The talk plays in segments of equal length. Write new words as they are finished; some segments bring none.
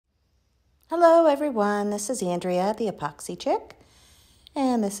Hello everyone, this is Andrea, the Epoxy Chick,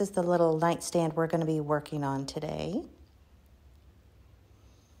 and this is the little nightstand we're going to be working on today.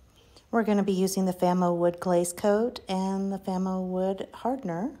 We're going to be using the Famo Wood Glaze Coat and the Famo Wood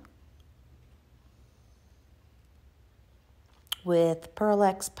Hardener with Pearl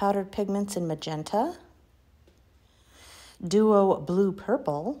X powdered pigments in magenta, Duo Blue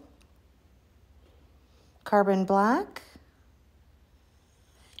Purple, Carbon Black,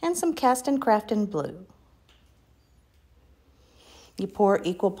 and some Cast and Craft in Blue. You pour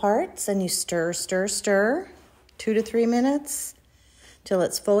equal parts and you stir, 2 to 3 minutes till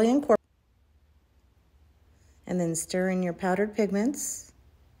it's fully incorporated. And then stir in your powdered pigments.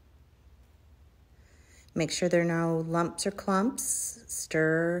 Make sure there are no lumps or clumps.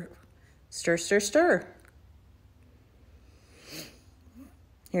 Stir.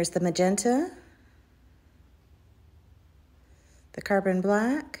 Here's the magenta, the carbon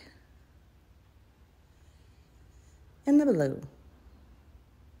black, and the blue.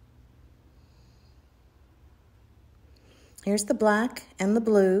 Here's the black and the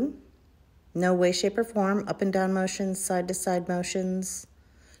blue. No way, shape, or form, up and down motions, side to side motions.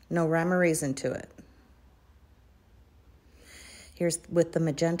 No rhyme or reason to it. Here's with the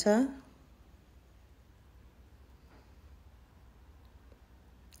magenta.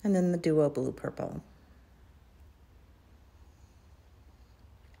 And then the Duo Blue Purple.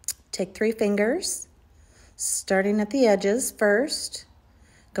 Take 3 fingers, starting at the edges first.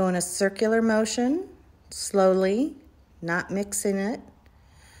 Go in a circular motion, slowly, not mixing it.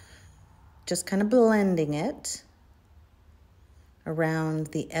 Just kind of blending it around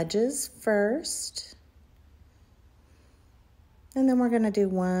the edges first. And then we're going to do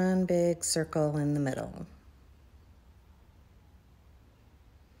one big circle in the middle.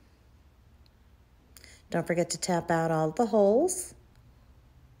 Don't forget to tap out all the holes.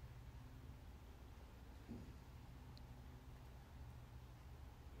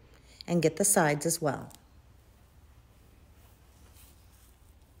 And get the sides as well.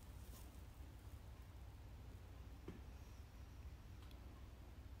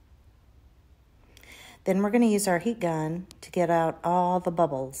 Then we're going to use our heat gun to get out all the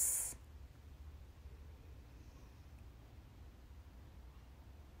bubbles.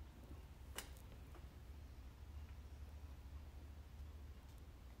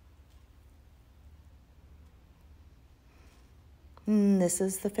 And this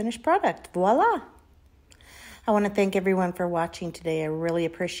is the finished product. Voila! I want to thank everyone for watching today. I really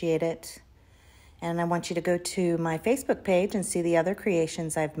appreciate it. And I want you to go to my Facebook page and see the other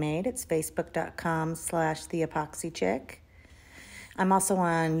creations I've made. It's facebook.com/theepoxychick. I'm also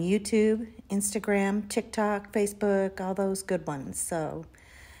on YouTube, Instagram, TikTok, Facebook, all those good ones. So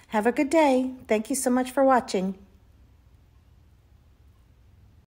have a good day. Thank you so much for watching.